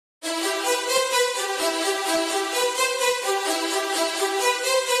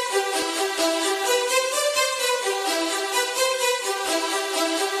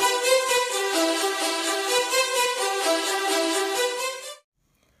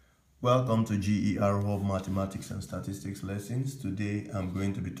Welcome to GER Hub Mathematics and Statistics lessons. Today I'm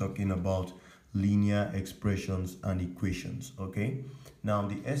going to be talking about linear expressions and equations. Okay, now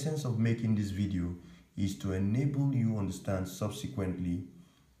the essence of making this video is to enable you understand subsequently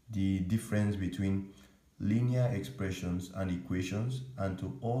the difference between linear expressions and equations, and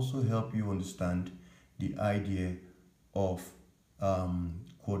to also help you understand the idea of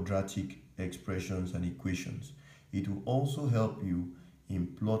quadratic expressions and equations. It will also help you in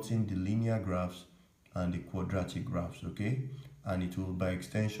plotting the linear graphs and the quadratic graphs, okay? And it will by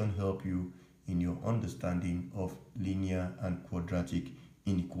extension help you in your understanding of linear and quadratic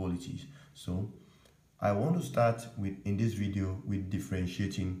inequalities. So I want to start with, in this video, with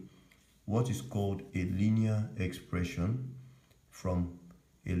differentiating what is called a linear expression from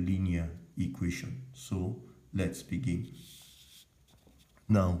a linear equation. So let's begin.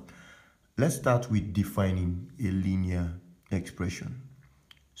 Now, let's start with defining a linear expression.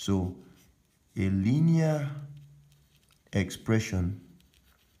 So, a linear expression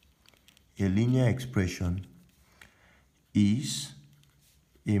is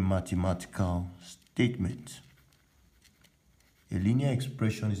a mathematical statement. A linear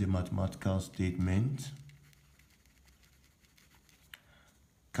expression is a mathematical statement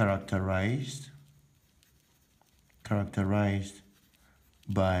characterized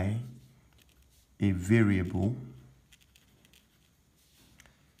by a variable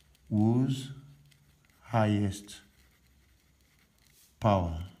whose highest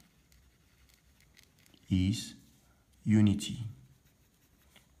power is unity.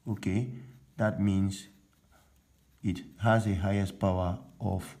 Okay, that means it has a highest power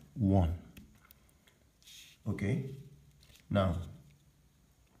of 1. Okay, now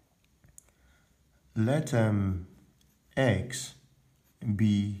let x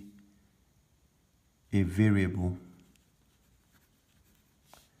be a variable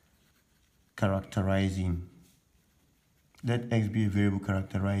characterizing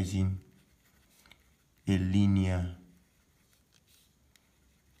a linear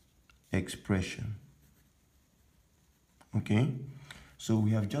expression. Okay, so we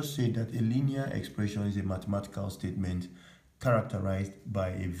have just said that a linear expression is a mathematical statement characterized by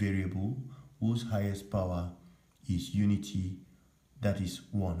a variable whose highest power is unity, that is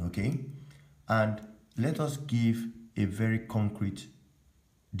 1. Okay, and let us give a very concrete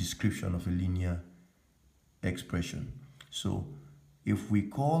description of a linear expression. So if we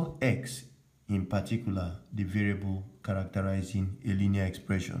call x in particular the variable characterizing a linear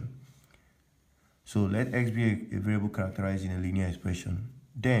expression, so let x be a variable characterizing a linear expression,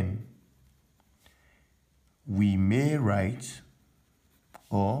 then we may write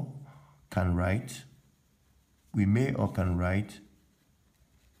or can write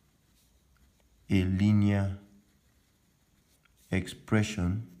a linear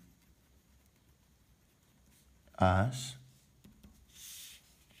expression as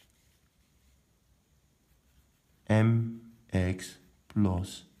mx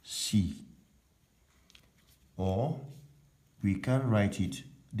plus c, or we can write it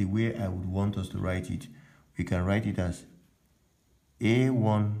the way I would want us to write it. We can write it as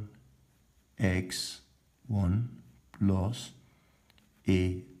a1 x1 plus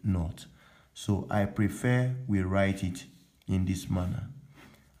a0. So I prefer we write it in this manner,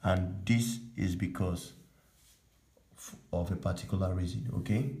 and this is because of a particular reason.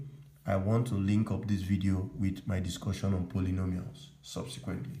 Okay, I want to link up this video with my discussion on polynomials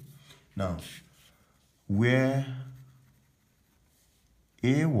subsequently. Now, where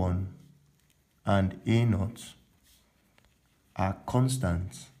a1 and a0 are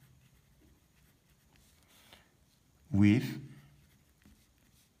constants, with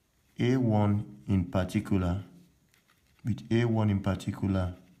a1 in particular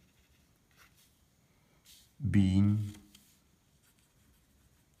being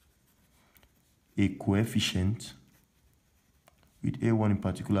a coefficient,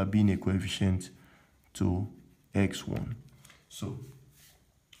 to x1. So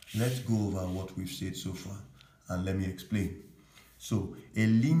let's go over what we've said so far and let me explain. So a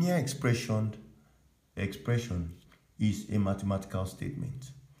linear expression is a mathematical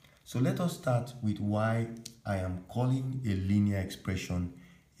statement. So let us start with why I am calling a linear expression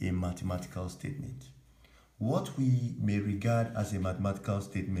a mathematical statement. What we may regard as a mathematical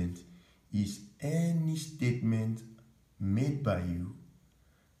statement is any statement made by you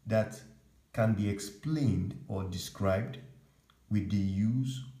that can be explained or described with the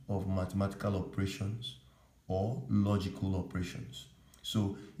use of mathematical operations or logical operations.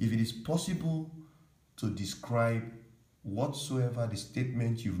 So if it is possible to describe whatsoever the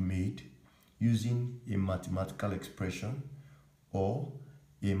statement you've made using a mathematical expression or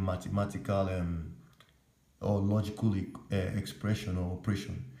a mathematical or logical expression or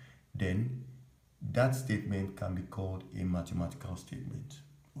operation, then that statement can be called a mathematical statement.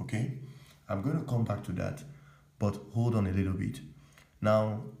 Okay, I'm going to come back to that, but hold on a little bit.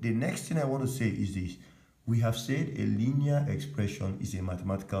 Now, the next thing I want to say is this. We have said a linear expression is a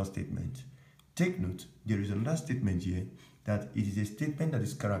mathematical statement. Take note, there is another statement here that it is a statement that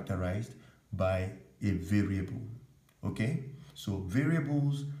is characterized by a variable. Okay, so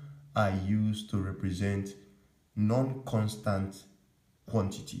variables are used to represent non-constant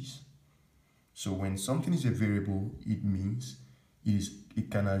quantities. So when something is a variable, it means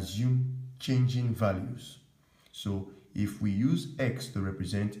it can assume changing values. So if we use x to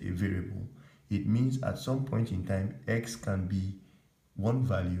represent a variable, it means at some point in time x can be one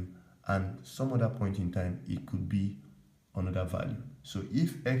value and some other point in time it could be another value. So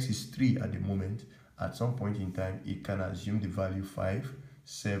if x is 3 at the moment, at some point in time it can assume the value 5,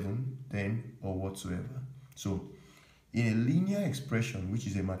 7, 10 or whatsoever. So in a linear expression, which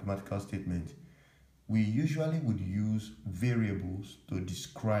is a mathematical statement, we usually would use variables to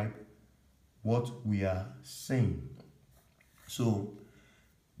describe what we are saying. So,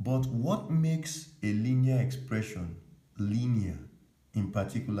 but what makes a linear expression linear in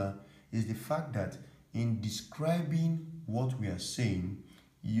particular is the fact that in describing what we are saying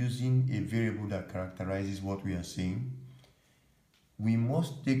using a variable that characterizes what we are saying, we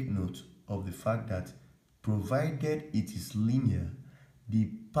must take note of the fact that provided it is linear, the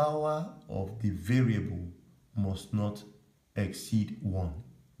power of the variable must not exceed 1.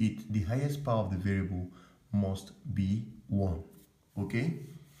 The highest power of the variable must be 1. Okay?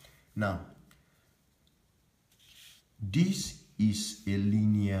 Now, this is a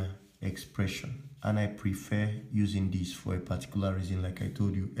linear expression, and I prefer using this for a particular reason, like I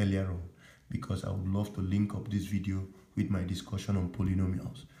told you earlier on, because I would love to link up this video with my discussion on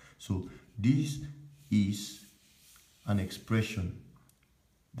polynomials. So this is an expression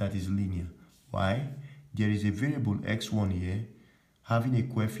that is linear. Why? There is a variable x1 here having a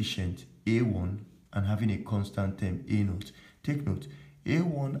coefficient a1 and having a constant term a0. Take note,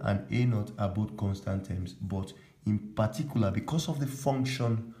 a1 and a0 are both constant terms, but in particular, because of the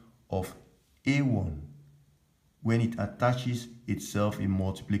function of a1, when it attaches itself in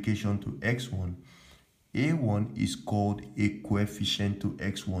multiplication to x1, a1 is called a coefficient to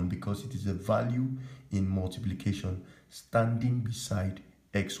x1 because it is a value in multiplication standing beside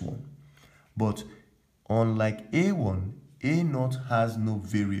x1. But unlike a1, a0 has no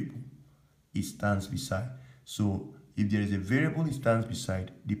variable it stands beside. So if there is a variable it stands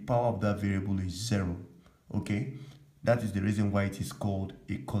beside, the power of that variable is 0. Okay, that is the reason why it is called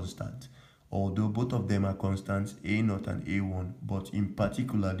a constant. Although both of them are constants, a0 and a1, but in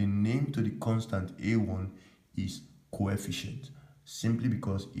particular the name to the constant a1 is coefficient, simply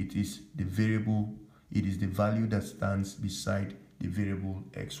because it is the variable, it is the value that stands beside the variable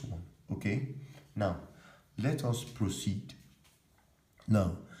x1. Okay, now let us proceed.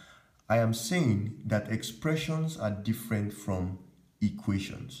 Now I am saying that expressions are different from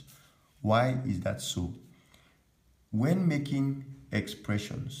equations. Why is that so? When making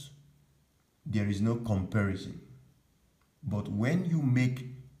expressions, there is no comparison. But when you make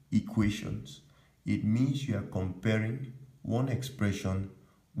equations, it means you are comparing one expression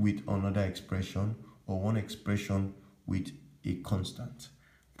with another expression or one expression with a constant.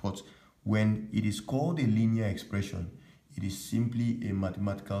 But when it is called a linear expression, it is simply a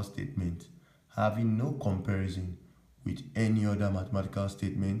mathematical statement having no comparison with any other mathematical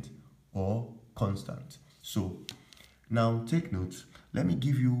statement or constant. So now take note. Let me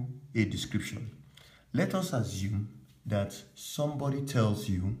give you a description. Let us assume that somebody tells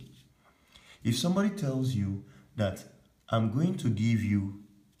you, if somebody tells you that I'm going to give you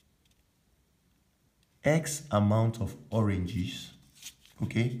X amount of oranges,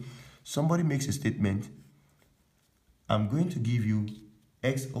 okay? Somebody makes a statement, I'm going to give you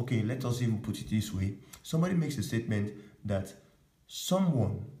X, okay, let us even put it this way. Somebody makes a statement that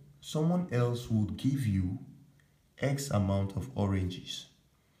someone else would give you X amount of oranges.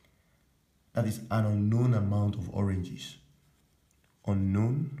 That is an unknown amount of oranges.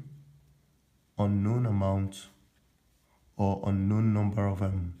 Unknown amount or unknown number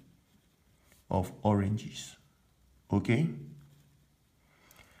of oranges. Okay?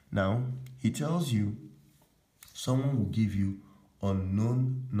 Now, he tells you someone will give you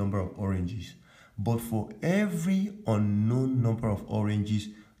unknown number of oranges, but for every unknown number of oranges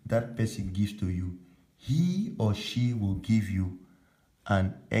that person gives to you, he or she will give you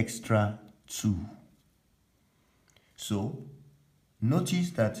an extra 2. So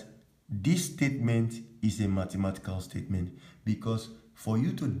notice that this statement is a mathematical statement because for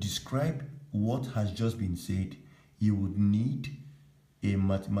you to describe what has just been said, you would need a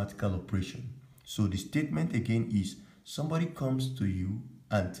mathematical operation. So the statement again is, somebody comes to you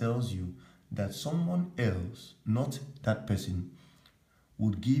and tells you that someone else, not that person,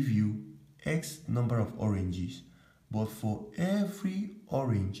 would give you X number of oranges, but for every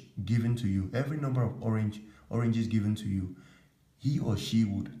orange given to you, every number of oranges given to you, he or she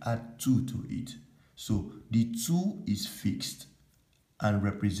would add 2 to it. So the 2 is fixed and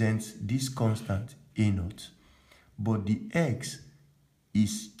represents this constant A0, but the X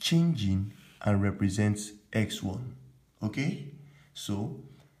is changing and represents X1. Okay? So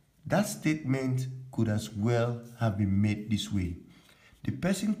that statement could as well have been made this way. The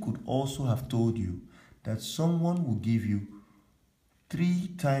person could also have told you that someone will give you 3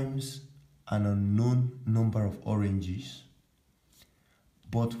 times an unknown number of oranges,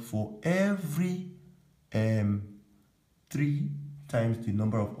 but for every 3 times the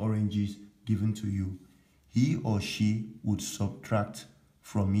number of oranges given to you, he or she would subtract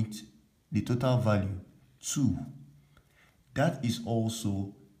from it the total value 2. That is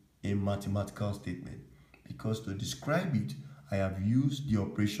also a mathematical statement, because to describe it, I have used the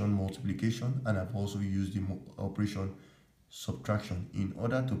operation multiplication and I've also used the operation subtraction in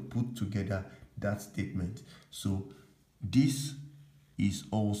order to put together that statement. So this is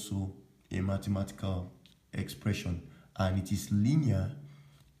also a mathematical expression, and it is linear,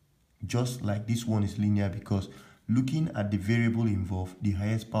 just like this one is linear, because looking at the variable involved, the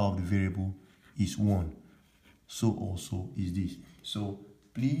highest power of the variable is 1. So also is this. So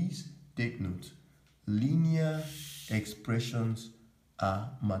please take note, linear expressions are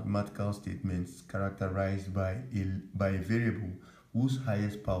mathematical statements characterized by a variable whose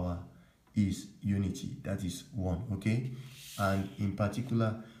highest power is unity, that is 1, okay? And in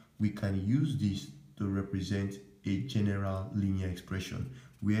particular, we can use this to represent a general linear expression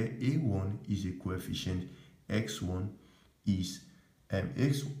where a1 is a coefficient, x1 is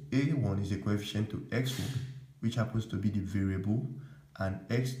a1 is a coefficient to x1, which happens to be the variable, and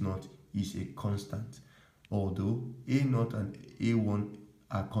x0 is a constant. Although a0 and a1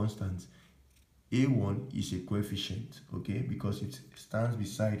 are constants, a1 is a coefficient, okay, because it stands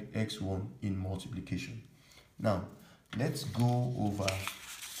beside x1 in multiplication. Now, let's go over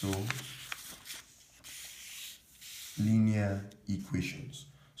to linear equations.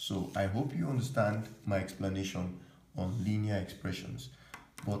 So I hope you understand my explanation on linear expressions.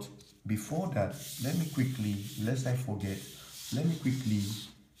 But before that, lest I forget, let me quickly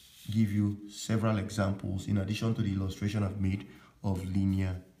give you several examples in addition to the illustration I've made of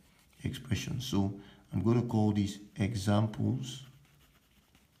linear expressions. So I'm going to call these examples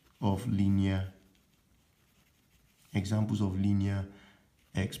of linear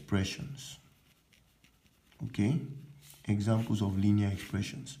expressions. Okay, examples of linear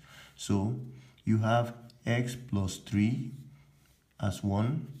expressions. So you have x plus 3 as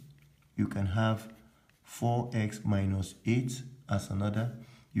one. You can have 4x minus 8 as another.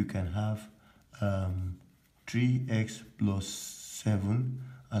 You can have 3x plus 7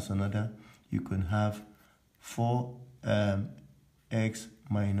 as another. You can have 4x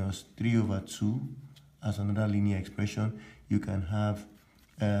minus 3 over 2 as another linear expression. You can have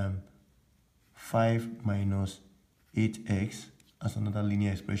 5 minus 8x as another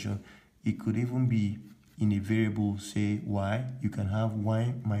linear expression. It could even be in a variable, say y. You can have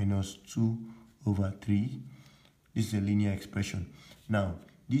y minus 2 over 3. This is a linear expression. Now,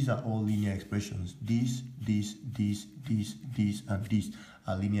 these are all linear expressions. This, and this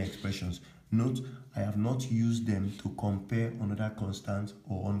are linear expressions. Note, I have not used them to compare another constant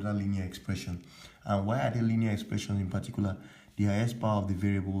or another linear expression. And why are they linear expressions in particular? The highest power of the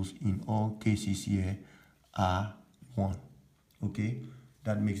variables in all cases here are 1. Okay,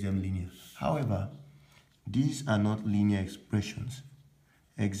 that makes them linear. However, these are not linear expressions.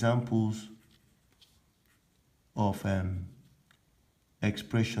 Examples of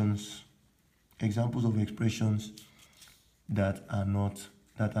expressions that are not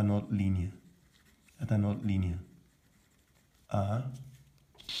linear are,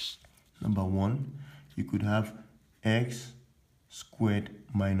 number 1, you could have x squared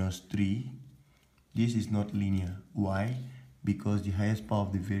minus 3. This is not linear. Why? Because the highest power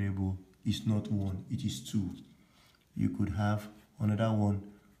of the variable is not 1, it is 2. You could have another one,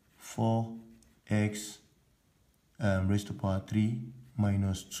 4x raised to power 3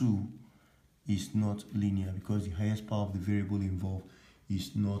 minus 2 is not linear because the highest power of the variable involved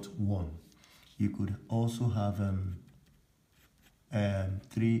is not 1. You could also have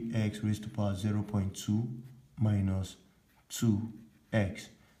 3x raised to power 0.2 minus 2x.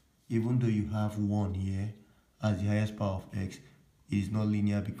 Even though you have 1 here as the highest power of x, it is not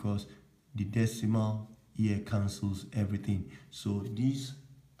linear because the decimal here cancels everything. So these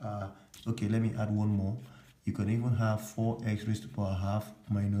are, okay, let me add one more. You can even have 4x raised to the power half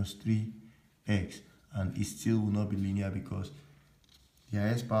minus 3x, and it still will not be linear because the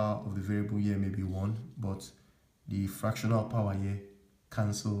highest power of the variable here may be 1, but the fractional power here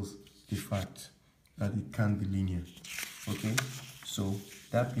cancels the fact that it can't be linear. Okay, so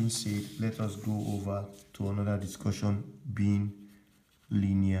that being said, let us go over to another discussion, being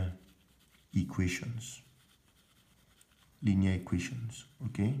linear equations. Linear equations.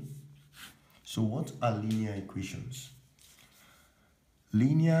 Okay, so what are linear equations?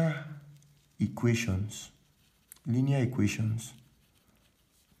 Linear equations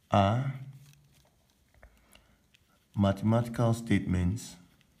are mathematical statements.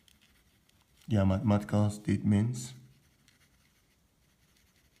 They are mathematical statements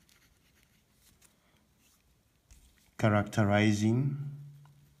characterizing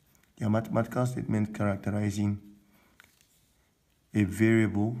a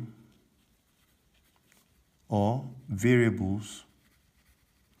variable or variables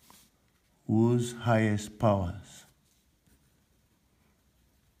whose highest powers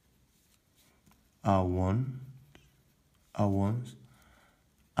are ones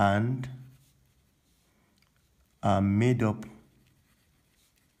and are made up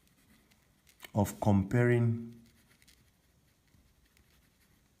of comparing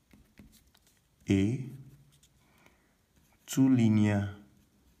two linear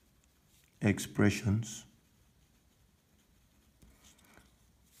expressions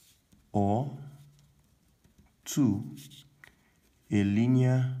or a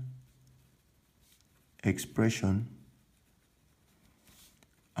linear expression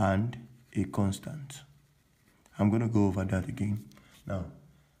and a constant. I'm going to go over that again. Now,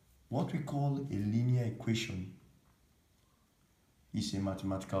 what we call a linear equation is a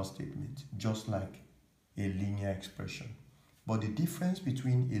mathematical statement, just like a linear expression. But the difference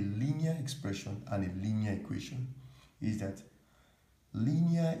between a linear expression and a linear equation is that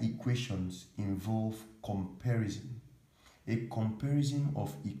linear equations involve comparison, a comparison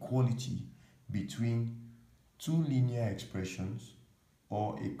of equality between two linear expressions,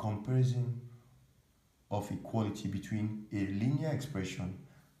 or a comparison of equality between a linear expression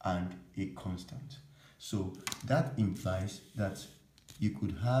and a constant. So that implies that you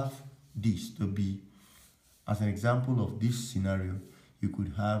could have this to be, as an example of this scenario, you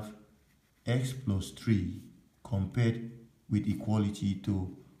could have x plus 3 compared with equality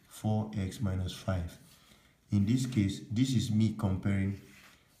to 4x minus 5. In this case, this is me comparing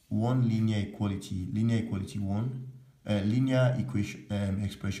one linear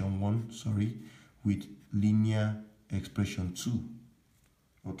expression 1, with linear expression 2.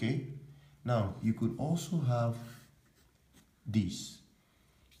 Okay, now you could also have this,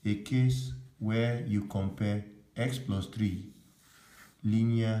 a case where you compare x plus 3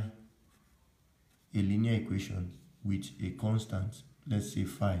 a linear equation with a constant, let's say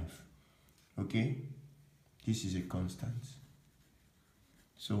 5. Okay, this is a constant.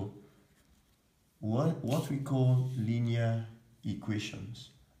 So what we call linear equations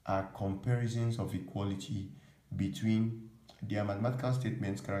are comparisons of equality between their mathematical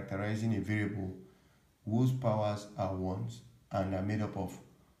statements characterizing a variable whose powers are ones and are made up of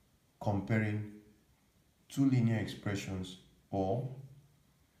comparing two linear expressions or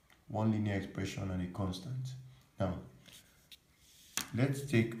one linear expression and a constant. Now, let's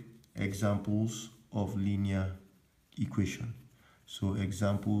take examples of linear equation. So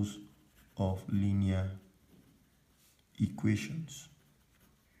examples of linear equations.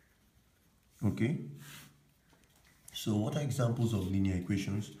 Okay, so what are examples of linear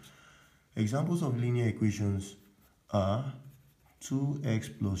equations? Examples of linear equations are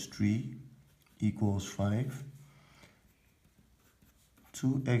 2x plus 3 equals 5,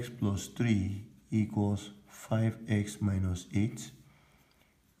 2x plus 3 equals 5x minus 8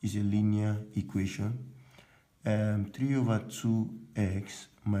 is a linear equation. 3 over 2x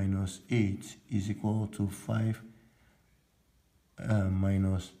minus 8 is equal to 5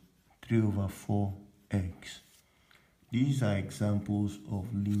 minus 3 over 4x. These are examples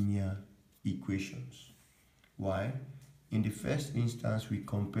of linear equations. Why? In the first instance, we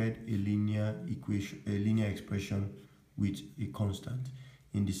compared a linear expression with a constant.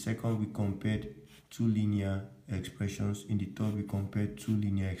 In the second, we compared two linear expressions. In the third, we compared two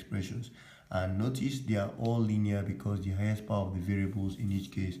linear expressions. And notice they are all linear because the highest power of the variables in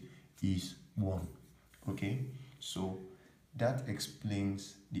each case is 1. Okay, so that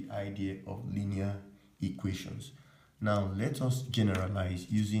explains the idea of linear equations. Now let us generalize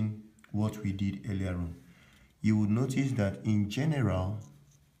using what we did earlier on. you will notice that in general,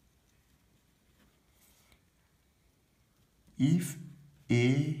 if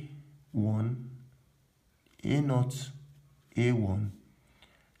A1, A0, A1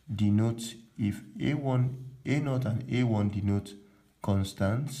 denotes, if A1, A0 and A1 denote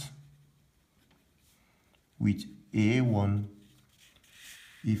constants, with A1,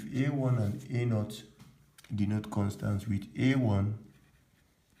 if A1 and A0 denote constants, with A1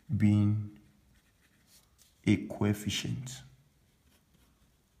 being a coefficient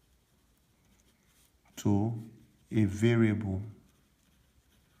to a variable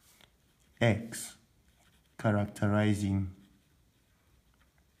x characterizing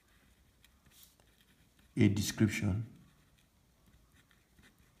a description,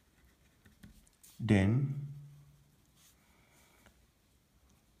 then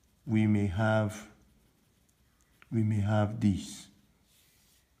we may have this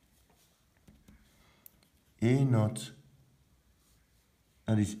A0,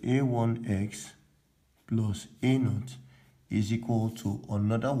 that is A1x plus A0 is equal to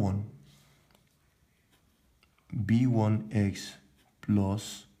another one, B1x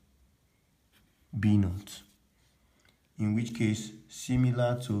plus B0, in which case,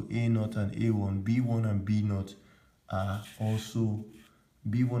 similar to A0 and A1, B1 and B0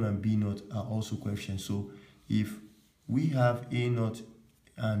 are also coefficients. So if we have A0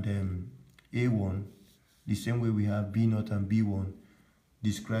 and A1, the same way we have B0 and B1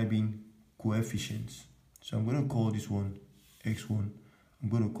 describing coefficients. So I'm going to call this one x1, I'm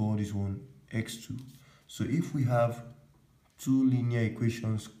going to call this one x2. So if we have two linear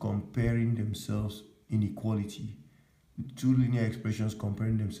equations comparing themselves in equality, two linear expressions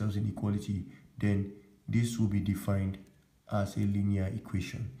comparing themselves in equality, then this will be defined as a linear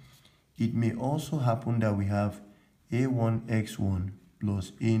equation. It may also happen that we have A1x1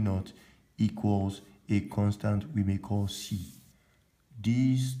 plus A0 equals a constant we may call C.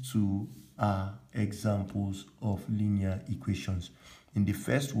 These two are examples of linear equations. In the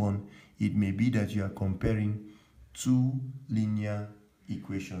first one, it may be that you are comparing two linear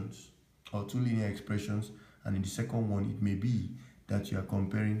equations or two linear expressions, and in the second one, it may be that you are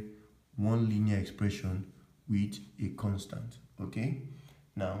comparing one linear expression with a constant. Okay,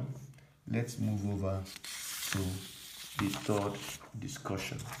 now let's move over to the third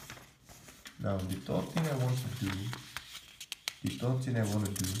discussion. Now the third thing I want to do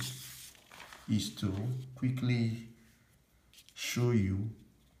is to quickly show you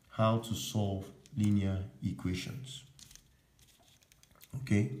how to solve linear equations.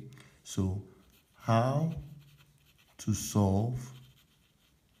 Okay, so how to solve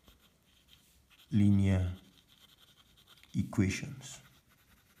linear equations.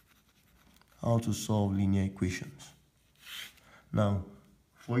 How to solve linear equations. Now,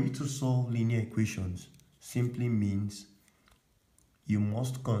 for you to solve linear equations simply means you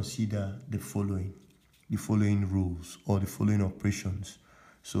must consider the following rules or the following operations.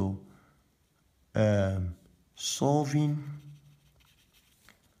 So, solving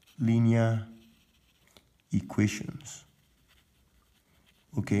linear equations,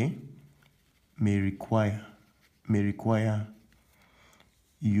 okay, may require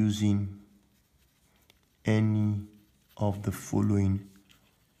using any of the following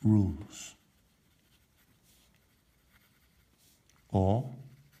rules or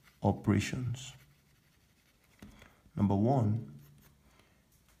operations. Number one,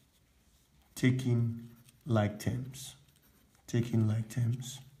 taking like terms. Taking like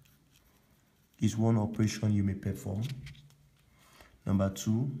terms is one operation you may perform. Number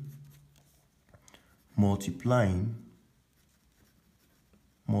two, multiplying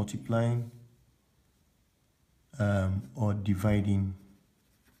or dividing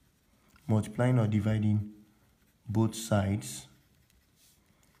both sides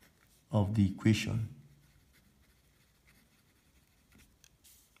of the equation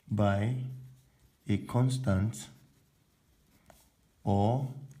by a constant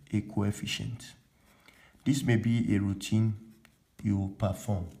or a coefficient. This may be a routine you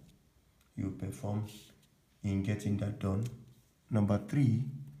perform in getting that done. Number three,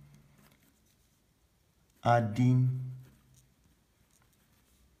 adding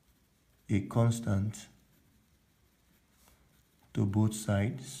a constant to both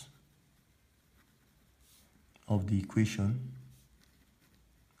sides of the equation.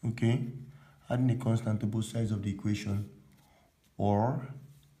 Okay, adding a constant to both sides of the equation, or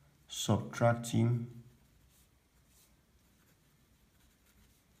subtracting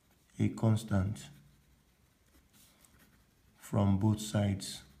a constant from both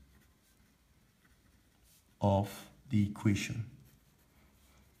sides of the equation.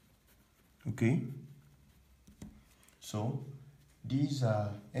 Okay, So these are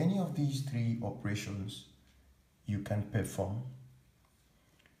any of these three operations you can perform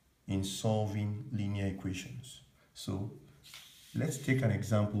in solving linear equations. So let's take an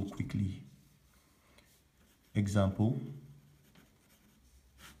example quickly. Example: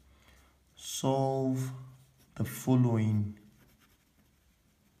 solve the following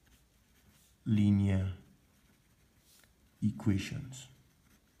linear equations.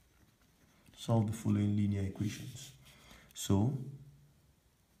 Solve the following linear equations. So,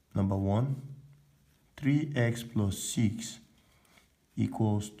 number 1, 3x plus 6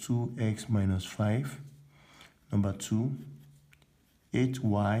 equals 2x minus 5. Number 2,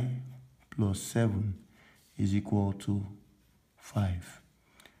 8y plus 7 is equal to 5.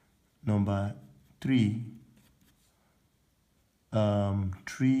 Number 3,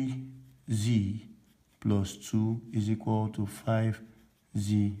 3z plus 2 is equal to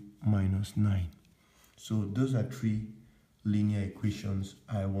 5z minus 9. So those are three linear equations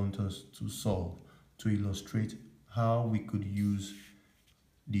I want us to solve to illustrate how we could use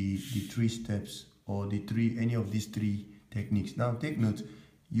the three steps or any of these three techniques. Now take note,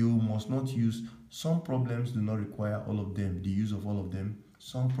 you must not use, some problems do not require all of them, the use of all of them.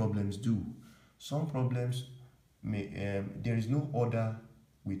 Some problems do. Some problems may, there is no order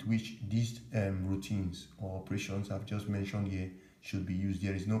with which these routines or operations I've just mentioned here should be used.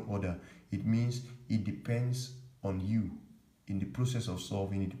 There is no order. It means it depends on you. In the process of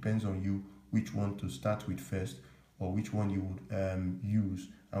solving, it depends on you which one to start with first, or which one you would use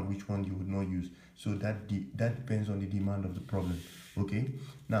and which one you would not use. So that depends on the demand of the problem. Okay.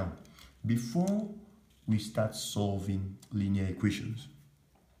 Now, before we start solving linear equations,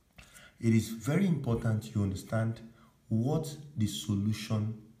 it is very important you understand what the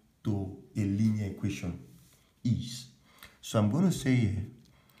solution to a linear equation is. So I'm going to say here,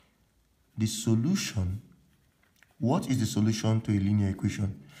 the solution, what is the solution to a linear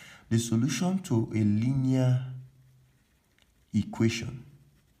equation? The solution to a linear equation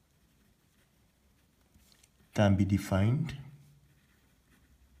can be defined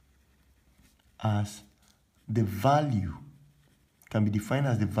as the value,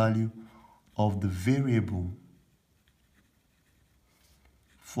 of the variable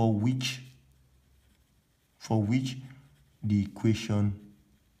for which the equation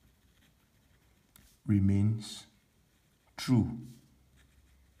remains true.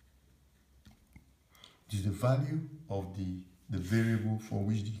 It is the value of the variable for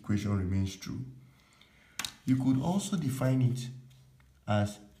which the equation remains true. You could also define it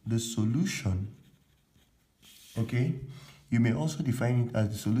as the solution. Okay? You may also define it as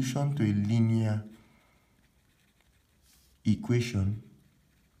the solution to a linear equation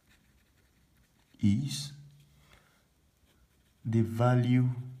is the value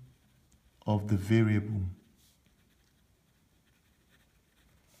of the variable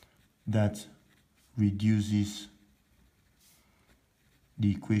that reduces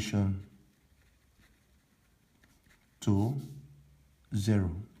the equation to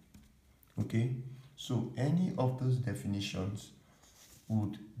 0. Okay, so any of those definitions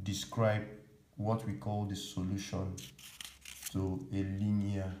would describe what we call the solution to a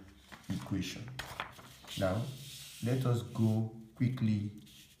linear equation. Now, let us go quickly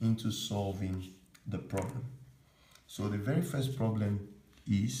into solving the problem. So the very first problem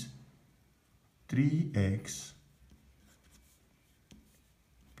is 3x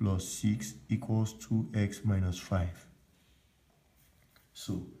plus 6 equals 2x minus 5.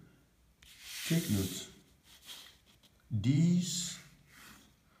 So take note, these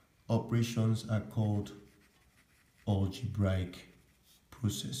operations are called algebraic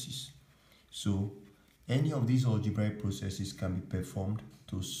processes. So any of these algebraic processes can be performed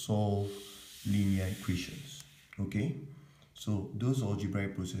to solve linear equations. Okay, so those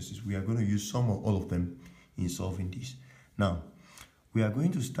algebraic processes, we are going to use some or all of them in solving this. Now, we are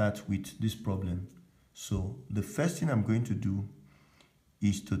going to start with this problem. So the first thing I'm going to do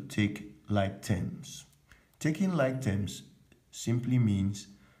is to take like terms. Taking like terms simply means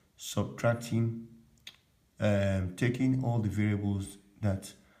subtracting, taking all the variables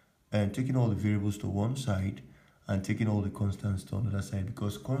to one side and taking all the constants to another side,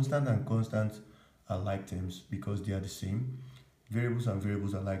 because constant and constant are like terms because they are the same. Variables and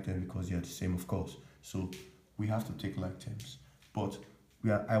variables are like terms because they are the same, of course. So we have to take like terms. But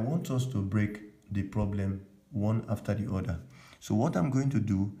I want us to break the problem one after the other. So what I'm going to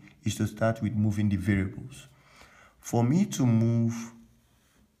do is to start with moving the variables. For me to move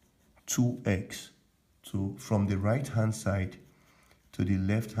 2x from the right hand side to the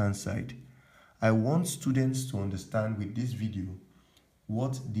left hand side, I want students to understand with this video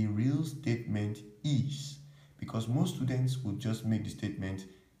what the real statement is, because most students would just make the statement,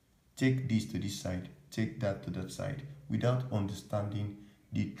 take this to this side, take that to that side, without understanding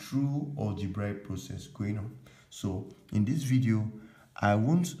the true algebraic process going on. So in this video, I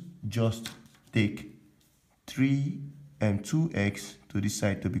won't just take 2x to this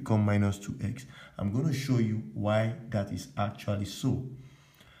side to become minus 2x. I'm going to show you why that is actually so.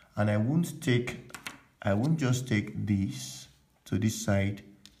 And I won't just take this to this side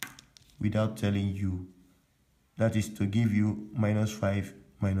without telling you, that is to give you minus 5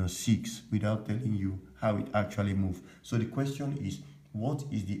 minus 6, without telling you how it actually moves. So the question is, what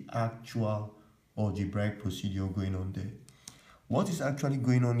is the actual algebraic procedure going on there? What is actually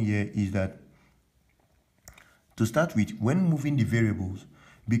going on here is that, to start with, when moving the variables,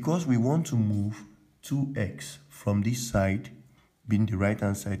 because we want to move 2x from this side, being the right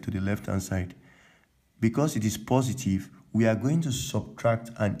hand side, to the left hand side, because it is positive, we are going to subtract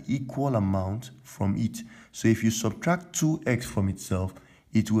an equal amount from it. So if you subtract 2x from itself,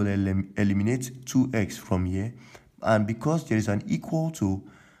 it will eliminate 2x from here. And because there is an equal to,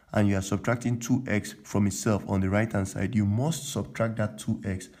 and you are subtracting 2x from itself on the right hand side, you must subtract that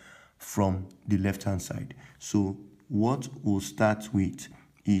 2x from the left hand side. So what we'll start with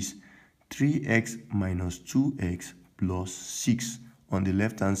is 3x minus 2x plus 6 on the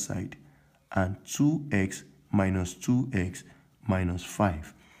left hand side, and 2x minus 2x minus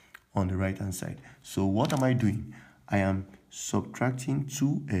 5 on the right hand side. So what am I doing? I am subtracting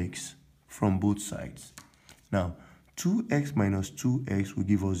 2x from both sides. Now 2x minus 2x will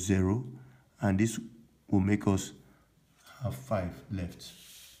give us 0, and this will make us have 5 left.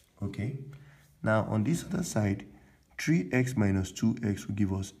 Okay, now on this other side, 3x minus 2x will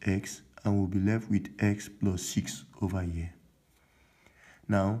give us x, and we'll be left with x plus 6 over here.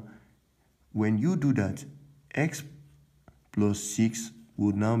 Now when you do that, x plus 6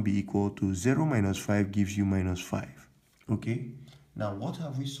 would now be equal to 0 minus 5 gives you minus 5. Okay, now what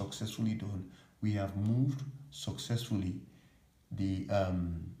have we successfully done? We have moved successfully the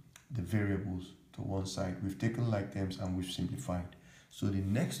variables to one side. We've taken like terms and we've simplified. So the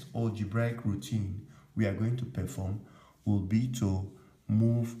next algebraic routine we are going to perform will be to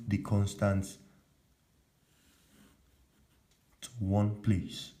move the constants to one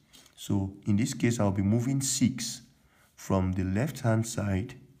place. So in this case, I'll be moving 6 from the left hand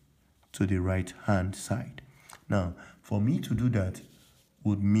side to the right hand side. Now, for me to do that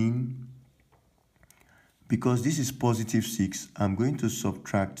would mean, because this is positive 6, I'm going to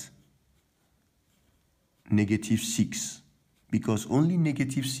subtract negative 6, because only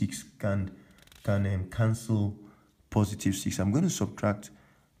negative 6 can cancel positive 6. I'm going to subtract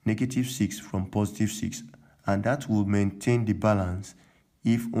negative 6 from positive 6, and that will maintain the balance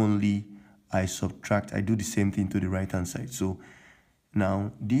if only I do the same thing to the right hand side. So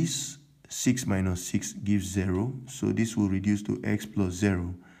now this 6 minus 6 gives 0, so this will reduce to x plus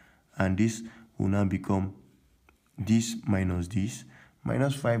 0, and this will now become this minus this.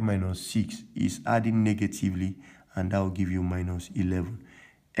 Minus 5 minus 6 is adding negatively, and that will give you minus 11.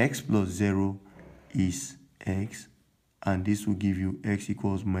 X plus 0 is x, and this will give you x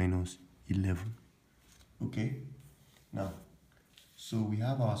equals minus 11. Okay, now so we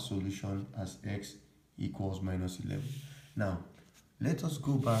have our solution as x equals minus 11. Now let us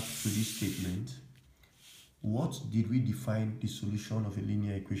go back to this statement. What did we define the solution of a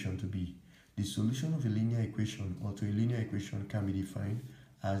linear equation to be? The solution of a linear equation, or to a linear equation, can be defined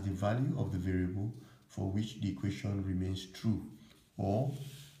as the value of the variable for which the equation remains true, or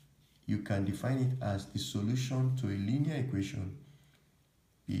you can define it as the solution to a linear equation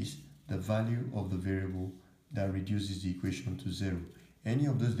is the value of the variable that reduces the equation to 0. Any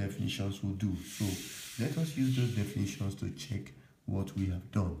of those definitions will do. So let us use those definitions to check what we have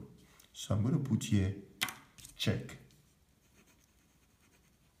done. So I'm going to put here check.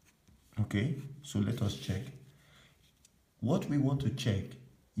 Okay, so let us check. What we want to check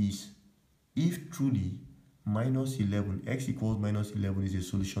is if truly minus 11, x equals minus 11 is a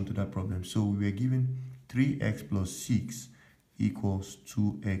solution to that problem. So we were given 3x plus 6 equals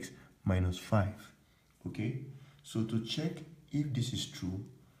 2x minus 5. Okay, so to check if this is true,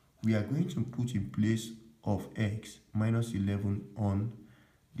 we are going to put in place of x minus 11 on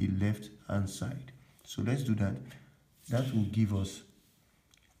the left hand side. So let's do that. That will give us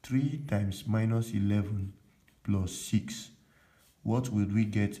 3 times minus 11 plus 6. What will we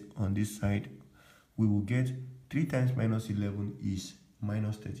get on this side? We will get 3 times minus 11 is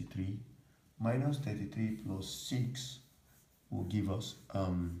minus 33. Minus 33 plus 6 will give us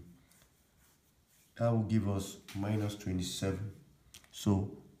minus 27.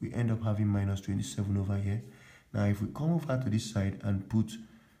 So we end up having minus 27 over here. Now if we come over to this side and put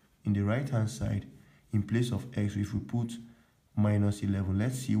in the right hand side, in place of x, if we put minus 11,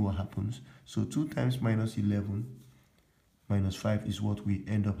 let's see what happens. So 2 times minus 11 minus 5 is what we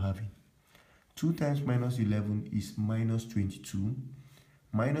end up having. 2 times minus 11 is minus 22.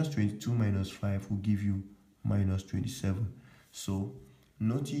 Minus 22 minus 5 will give you minus 27. So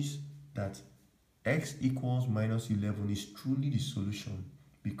notice that x equals minus 11 is truly the solution,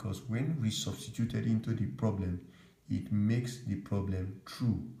 because when we substituted into the problem, it makes the problem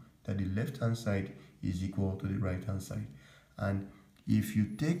true, that the left hand side is equal to the right hand side. And if you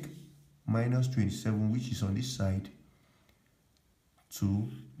take minus 27, which is on this side, to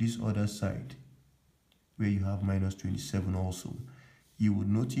this other side where you have minus 27 also, you would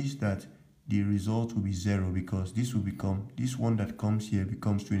notice that the result will be 0, because this will become, this one that comes here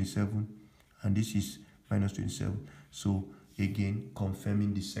becomes 27, and this is minus 27. So again,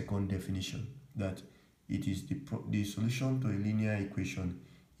 confirming the second definition, that it is the solution to a linear equation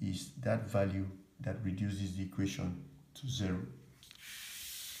is that value that reduces the equation to 0.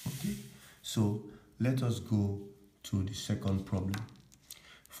 Okay, so let us go to the second problem.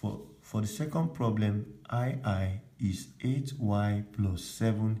 For the second problem, II is 8y plus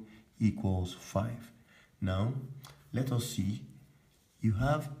 7 equals 5. Now, let us see. You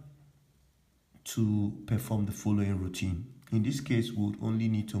have to perform the following routine. In this case, we would only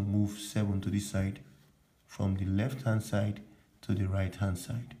need to move 7 to this side, from the left hand side to the right hand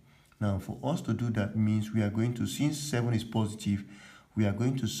side. Now, for us to do that means we are going to, since 7 is positive, we are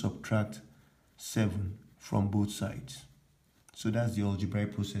going to subtract 7 from both sides. So that's the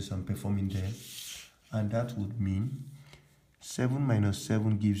algebraic process I'm performing there. And that would mean 7 minus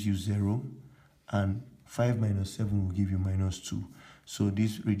 7 gives you 0, and 5 minus 7 will give you minus 2. So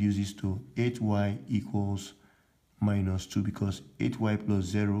this reduces to 8y equals minus 2, because 8y plus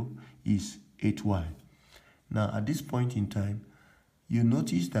 0 is 8y. Now at this point in time, you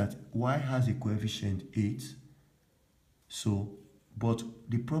notice that y has a coefficient 8. So, but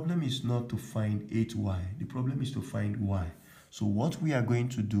the problem is not to find 8y. The problem is to find y. So what we are going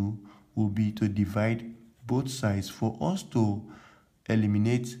to do will be to divide both sides. For us to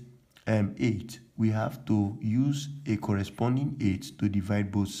eliminate 8, we have to use a corresponding 8 to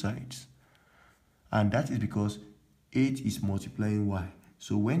divide both sides. And that is because 8 is multiplying y.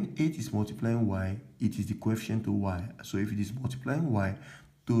 So when 8 is multiplying y, it is the coefficient to y. So if it is multiplying y,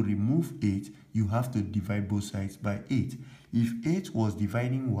 to remove 8, you have to divide both sides by 8. If 8 was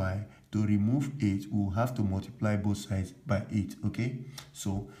dividing y, to remove 8, we'll have to multiply both sides by 8, okay?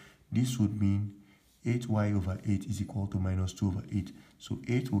 So this would mean 8y over 8 is equal to minus 2 over 8. So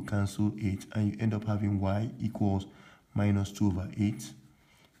 8 will cancel 8, and you end up having y equals minus 2 over 8,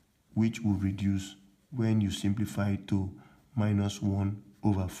 which will reduce when you simplify to minus 1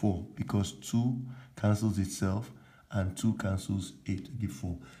 over 4, because 2 cancels itself and 2 cancels 8 to give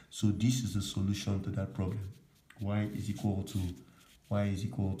 4. So this is the solution to that problem. Y is equal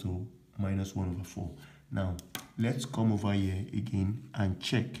to minus 1 over 4. Now, let's come over here again and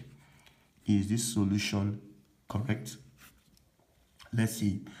check, is this solution correct? Let's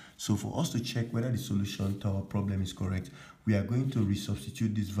see. So for us to check whether the solution to our problem is correct, we are going to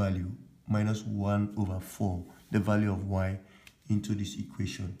resubstitute this value, minus 1 over 4, the value of y, into this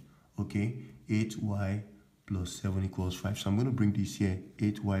equation. Okay, 8y plus 7 equals 5. So I'm going to bring this here.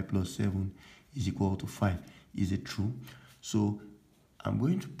 8y plus 7 is equal to 5. Is it true? So I'm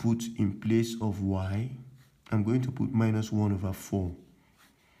going to put in place of y, I'm going to put minus 1 over 4.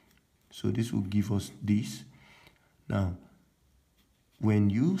 So this will give us this. Now, when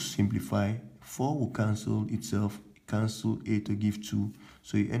you simplify, 4 will cancel itself, cancel 8 to give 2.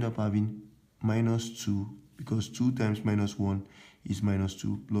 So you end up having minus 2, because 2 times minus 1 is minus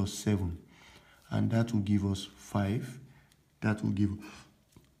 2 plus 7. And that will give us 5. That will give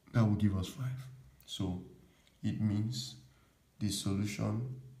us 5. So it means the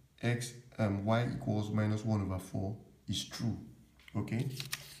solution y equals minus 1 over 4 is true. Okay,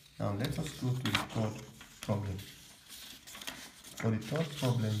 now let us go to the third problem. For the third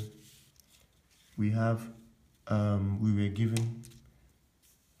problem, we have we were given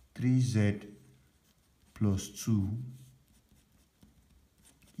 3z plus 2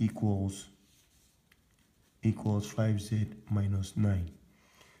 equals 5z minus 9.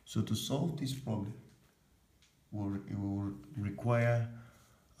 So to solve this problem, it will require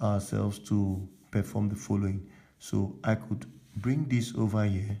ourselves to perform the following. So I could bring this over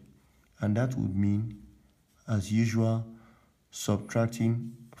here, and that would mean, as usual,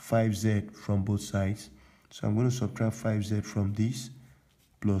 subtracting 5z from both sides. So I'm going to subtract 5z from this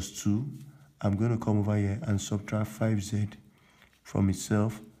plus 2. I'm going to come over here and subtract 5z from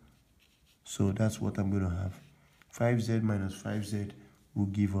itself. So that's what I'm going to have. 5z minus 5z will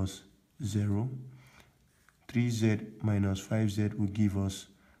give us 0. 3z minus 5z will give us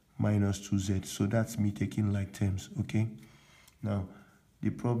minus 2z. So that's me taking like terms, okay? Now, the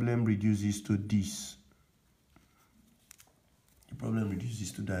problem reduces to this. The problem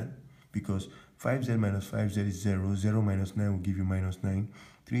reduces to that because 5z minus 5z is 0. 0 minus 9 will give you minus 9.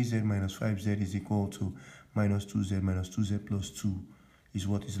 3z minus 5z is equal to minus 2z plus 2 is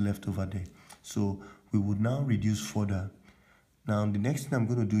what is left over there. So we would now reduce further. Now the next thing I'm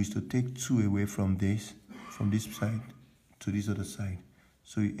going to do is to take 2 away from this side to this other side.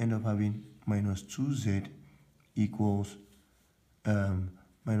 So you end up having minus 2z equals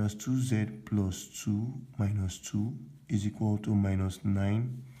minus 2z plus 2 minus 2 is equal to minus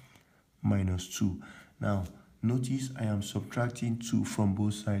 9 minus 2. Now notice I am subtracting 2 from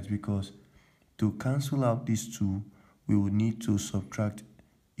both sides because to cancel out these 2 we will need to subtract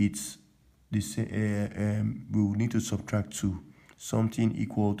we will need to subtract 2, something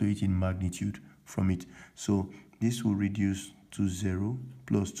equal to it in magnitude from it. So this will reduce to 0,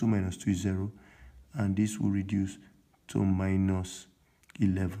 plus 2 minus 2 is 0, and this will reduce to minus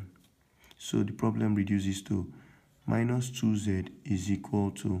 11. So the problem reduces to minus 2z is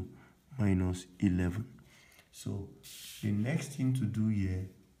equal to minus 11. So the next thing to do here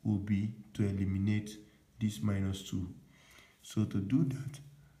will be to eliminate this minus 2. So to do that,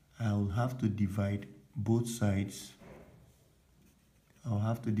 I will have to divide both sides. I'll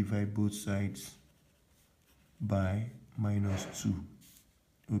have to divide both sides by minus 2.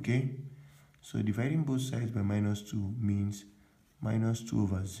 Okay? So dividing both sides by minus 2 means minus 2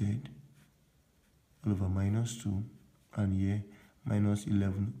 over z all over minus 2, and here minus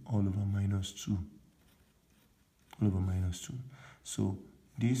 11 all over minus 2 all over minus 2. So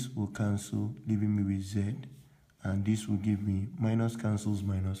this will cancel, leaving me with z, and this will give me minus cancels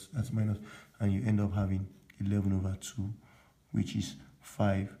minus, that's minus, and you end up having 11 over 2, which is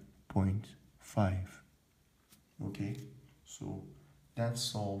 5.5. Okay, so that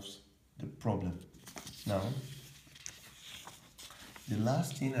solves the problem. Now, the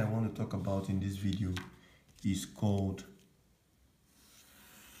last thing I want to talk about in this video is called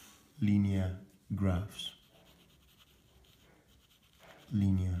linear graphs.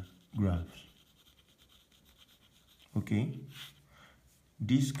 Linear graphs. Okay,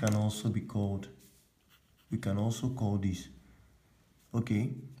 this can also be called, we can also call this.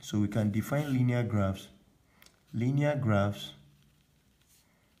 Okay, so we can define linear graphs. Linear graphs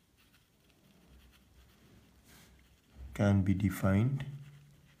can be defined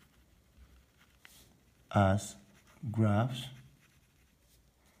as graphs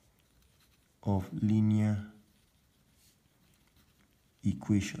of linear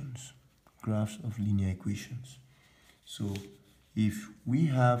equations. Graphs of linear equations. So if we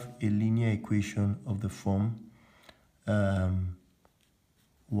have a linear equation of the form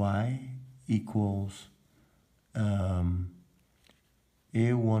y equals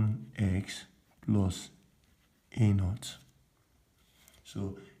a1x plus a0.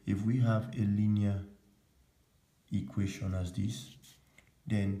 So if we have a linear equation as this,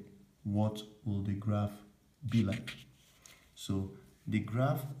 then what will the graph be like? So the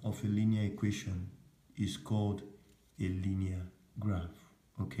graph of a linear equation is called a linear graph.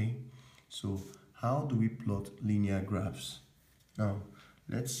 Okay, so how do we plot linear graphs? Now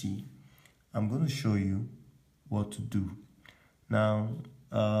let's see. I'm going to show you what to do. Now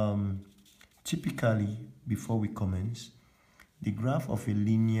typically, before we commence, the graph of a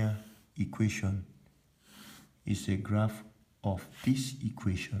linear equation is a graph of this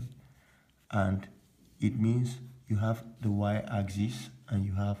equation, and it means you have the y-axis and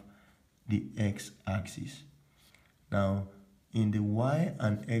you have the x-axis. Now in the y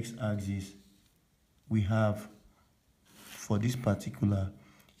and x-axis, we have, for this particular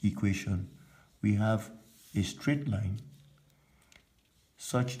equation, we have a straight line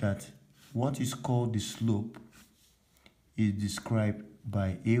such that what is called the slope is described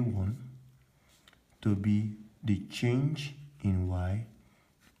by a1 to be the change in y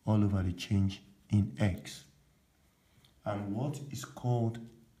all over the change in x. And what is called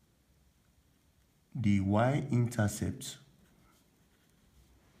the y-intercept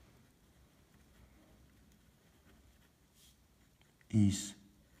is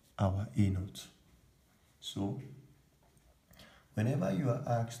our a0. So whenever you are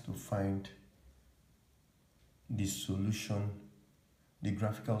asked to find the solution, the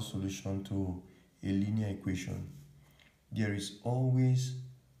graphical solution to a linear equation, there is always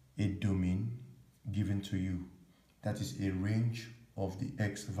a domain given to you. That is a range of the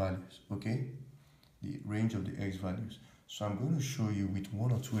x values, okay? The range of the x values. So I'm going to show you with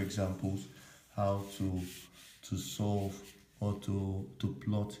one or two examples how to solve or to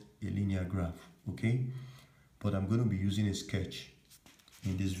plot a linear graph, okay? but I'm going to be using a sketch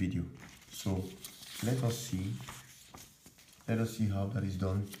in this video. So let us see how that is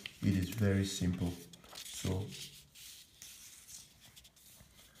done. It is very simple. So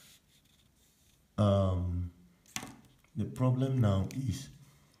the problem now is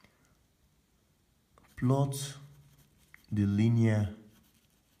plot the linear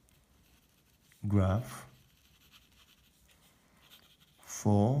graph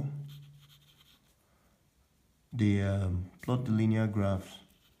for the plot the linear graphs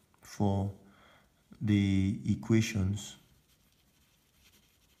for the equations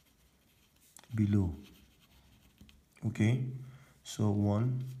below. Okay, so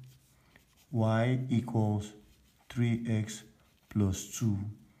 1, y equals 3x plus 2,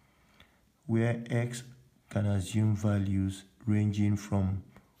 where x can assume values ranging from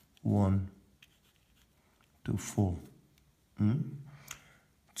 1 to 4.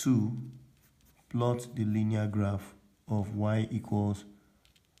 2, plot the linear graph of y equals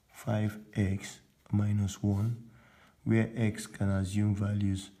 5x minus 1, where x can assume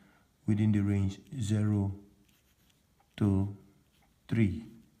values within the range 0 to 3.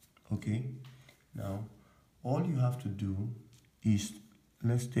 Okay, now all you have to do is,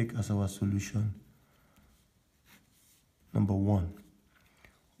 let's take as our solution number 1.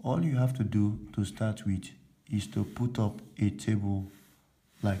 All you have to do to start with is to put up a table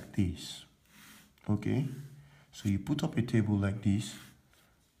like this. Okay, so you put up a table like this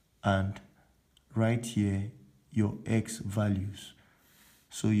and write here your x values.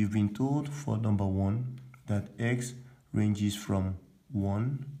 So you've been told for number 1 that x ranges from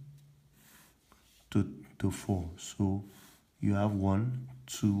 1 to 4. So you have 1,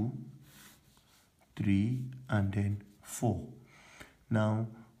 2, 3, and then 4. Now,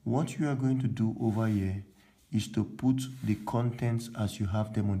 what you are going to do over here is to put the contents as you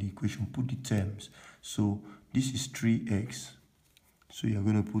have them on the equation. Put the terms. So this is 3x. So you are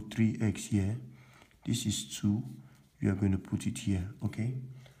going to put 3x here. This is 2. You are going to put it here. Okay.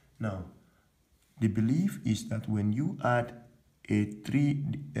 Now, the belief is that when you add a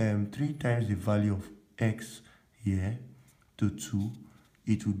 3 times the value of x here to 2,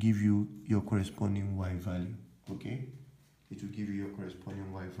 it will give you your corresponding y value. Okay. It will give you your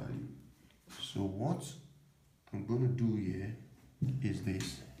corresponding y value. So what I'm going to do here is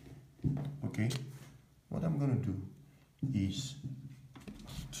this. Okay, what I'm going to do is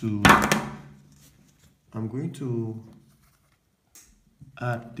I'm going to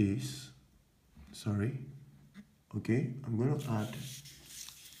add this. Sorry. Okay, I'm going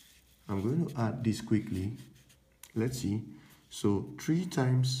to add this quickly. Let's see. So 3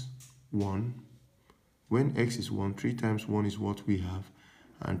 times 1. When x is 1, 3 times 1 is what we have,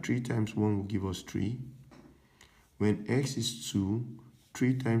 and 3 times 1 will give us 3. When x is 2,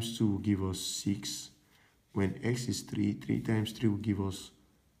 3 times 2 will give us 6. When x is 3, 3 times 3 will give us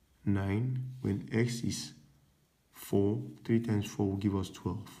 9. When x is 4, 3 times 4 will give us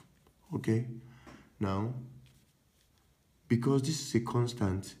 12. Okay? Now, because this is a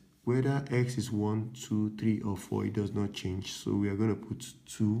constant, whether x is 1, 2, 3, or 4, it does not change. So we are going to put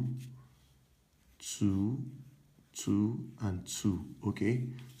 2, 2, 2, and 2. Okay,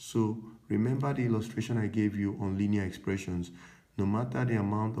 so remember the illustration I gave you on linear expressions. No matter the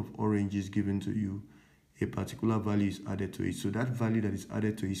amount of oranges given to you, a particular value is added to it. So that value that is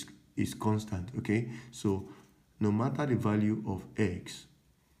added to it is constant. Okay, so no matter the value of x,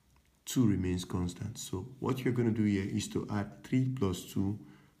 2 remains constant. So what you're going to do here is to add 3 plus 2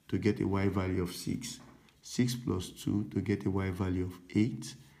 to get a y value of 6, 6 plus 2 to get a y value of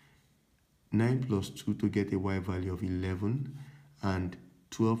 8, 9 plus 2 to get a y value of 11, and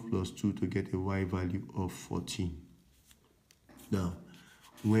 12 plus 2 to get a y value of 14. Now,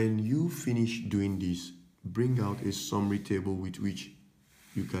 when you finish doing this, bring out a summary table with which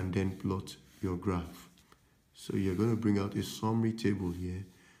you can then plot your graph. So you're going to bring out a summary table here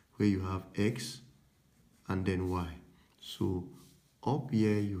where you have x and then y. So up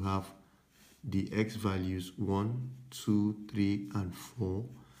here you have the x values 1, 2, 3, and 4.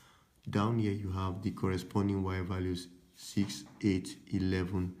 Down here you have the corresponding y values 6, 8,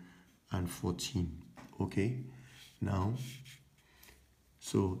 11, and 14. Okay, now,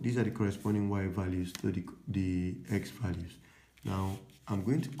 so these are the corresponding y values to the x values. Now I'm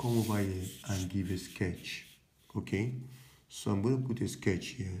going to come over here and give a sketch. Okay, so I'm going to put a sketch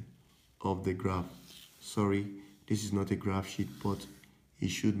here of the graph. Sorry, this is not a graph sheet, but it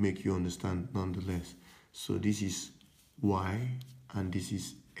should make you understand nonetheless. So this is y and this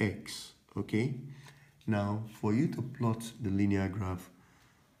is x. Okay, now for you to plot the linear graph,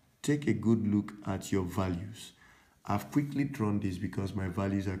 take a good look at your values I've quickly drawn this because my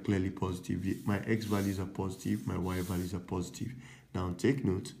values are clearly positive. My x values are positive, my y values are positive. Now take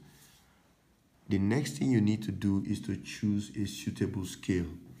note, the next thing you need to do is to choose a suitable scale.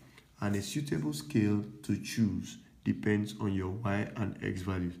 And a suitable scale to choose depends on your y and x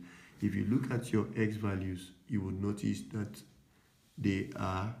values. If you look at your x values, you would notice that they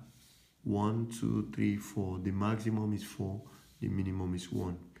are 1, 2, 3, 4. The maximum is 4, the minimum is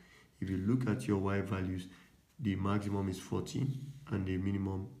 1. If you look at your y values, the maximum is 14 and the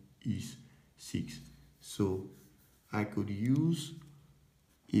minimum is 6. So I could use,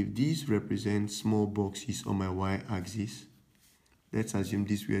 if these represent small boxes on my y-axis, let's assume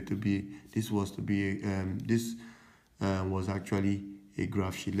this was actually a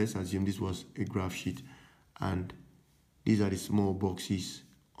graph sheet. Let's assume this was a graph sheet, and these are the small boxes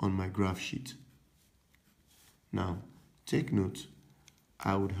on my graph sheet. Now, take note,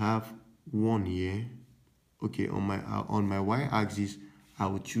 I would have 1 here. Okay, on my y-axis, I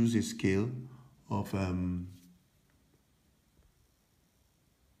would choose a scale of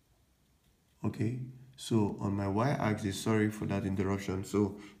okay. So on my y-axis, sorry for that interruption.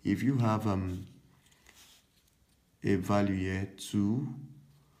 So if you have a value here 2,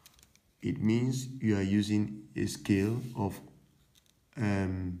 it means you are using a scale of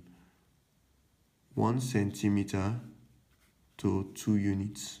 1 centimeter to 2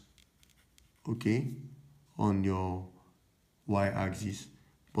 units, okay, on your y-axis.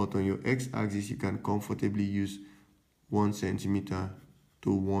 But on your x-axis, you can comfortably use 1 centimeter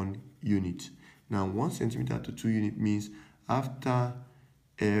to 1 unit. Now 1 centimeter to 2 unit means after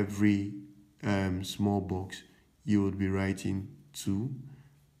every small box you would be writing 2.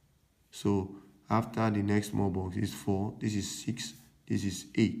 So after the next small box is 4, this is 6, this is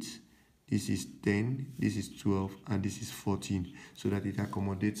 8, this is 10, this is 12, and this is 14, so that it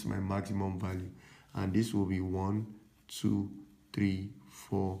accommodates my maximum value. And this will be 1, 2, 3,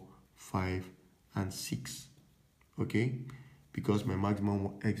 4, 5, and 6. Okay, because my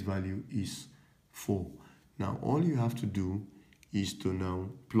maximum x value is 4. Now all you have to do is to now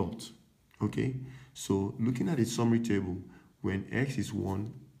plot. Okay, so looking at the summary table, when x is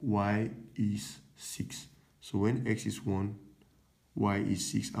 1, y is 6. So when x is 1, y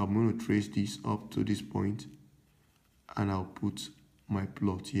is 6, I'm going to trace this up to this point and I'll put my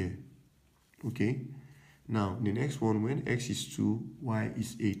plot here. Okay, now the next one, when x is 2, y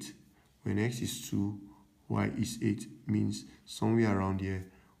is 8. When x is 2, y is 8, means somewhere around here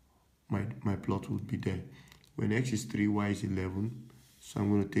my plot would be there. When x is 3, y is 11, so I'm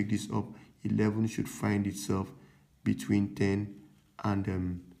going to take this up. 11 should find itself between 10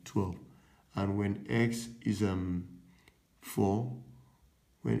 and 12. And when x is 4,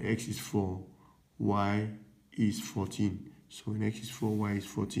 when x is 4, y is 14. So when x is 4, y is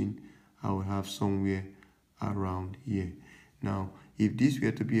 14, I will have somewhere around here. Now, if this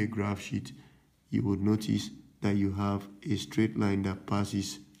were to be a graph sheet, you would notice that you have a straight line that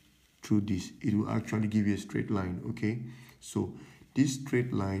passes through this. It will actually give you a straight line, okay? So this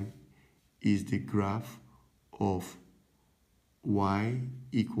straight line is the graph of y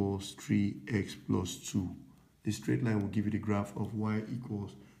equals 3x plus 2. The straight line will give you the graph of y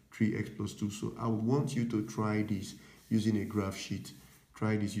equals 3x plus 2. So I would want you to try this using a graph sheet.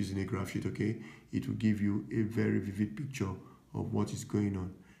 Try this using a graph sheet, okay? It will give you a very vivid picture of what is going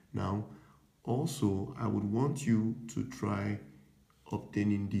on. Now, also, I would want you to try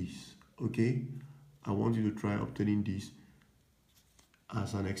obtaining this, okay? I want you to try obtaining this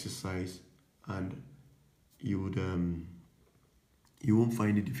as an exercise, and you won't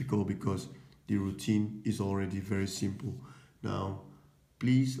find it difficult because the routine is already very simple. Now,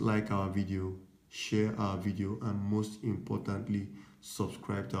 please like our video, share our video, and most importantly,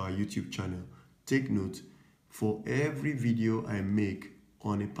 subscribe to our YouTube channel. Take note, for every video I make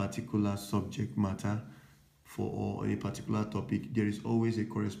on a particular subject matter or a particular topic, there is always a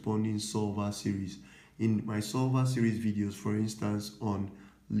corresponding solver series. In my solver series videos, for instance, on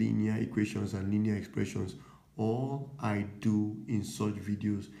linear equations and linear expressions, all I do in such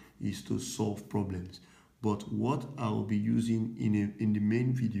videos is to solve problems. But what I will be using in the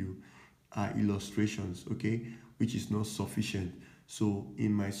main video are illustrations, okay, which is not sufficient. So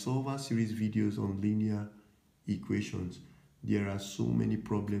in my solver series videos on linear equations, there are so many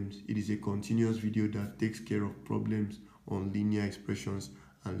problems. It is a continuous video that takes care of problems on linear expressions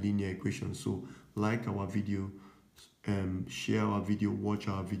and linear equations. So like our video, share our video, watch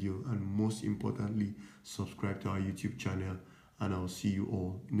our video, and most importantly, subscribe to our YouTube channel, and I'll see you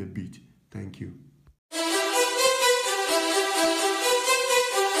all in a bit. Thank you.